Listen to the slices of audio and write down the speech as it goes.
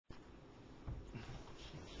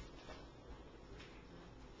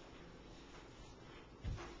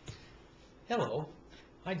Hello,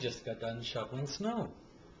 I just got done shoveling snow.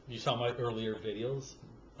 You saw my earlier videos.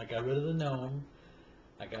 I got rid of the gnome.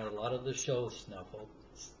 I got a lot of the show snuffled.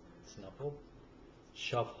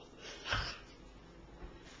 Shoveled.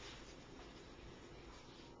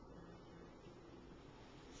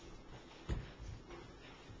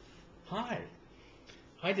 Hi,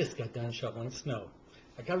 I just got done shoveling snow.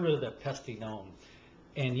 I got rid of that pesky gnome.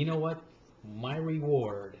 And you know what? My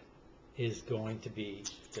reward is going to be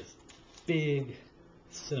this big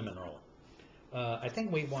cinnamon roll. I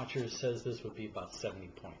think Weight Watchers says this would be about 70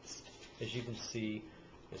 points. As you can see,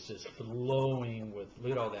 it's just flowing with,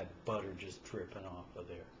 look at all that butter just dripping off of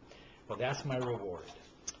there. Well, that's my reward.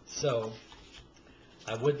 So,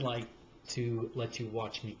 I would like to let you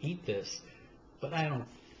watch me eat this, but I don't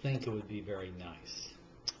think it would be very nice.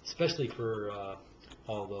 Especially for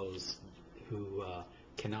all those who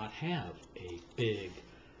cannot have a big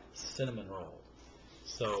cinnamon roll.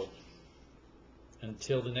 So,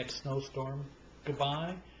 until the next snowstorm,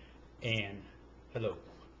 goodbye, and hello.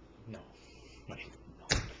 No, wait,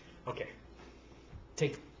 no. Okay,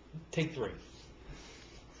 take 3.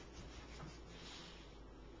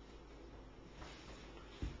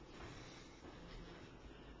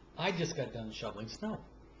 I just got done shoveling snow.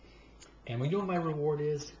 And you know what my reward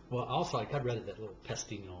is? Well, also I got rid of that little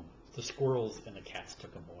pesky gnome. The squirrels and the cats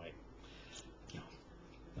took him away.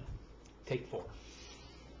 No. Take 4.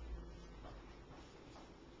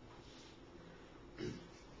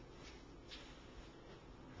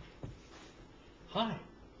 Hi,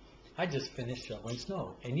 I just finished shoveling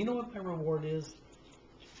snow. And you know what my reward is?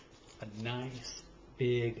 A nice,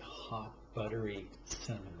 big, hot, buttery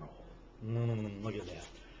cinnamon roll. Look at that.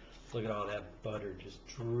 Look at all that butter just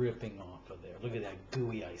dripping off of there. Look at that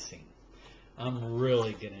gooey icing. I'm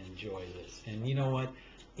really going to enjoy this. And you know what?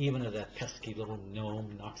 Even if that pesky little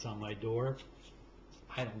gnome knocks on my door,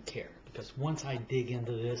 I don't care. Because once I dig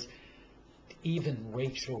into this, even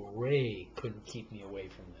Rachel Ray couldn't keep me away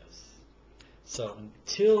from this. So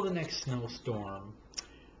until the next snowstorm,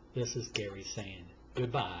 this is Gary saying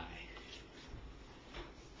goodbye.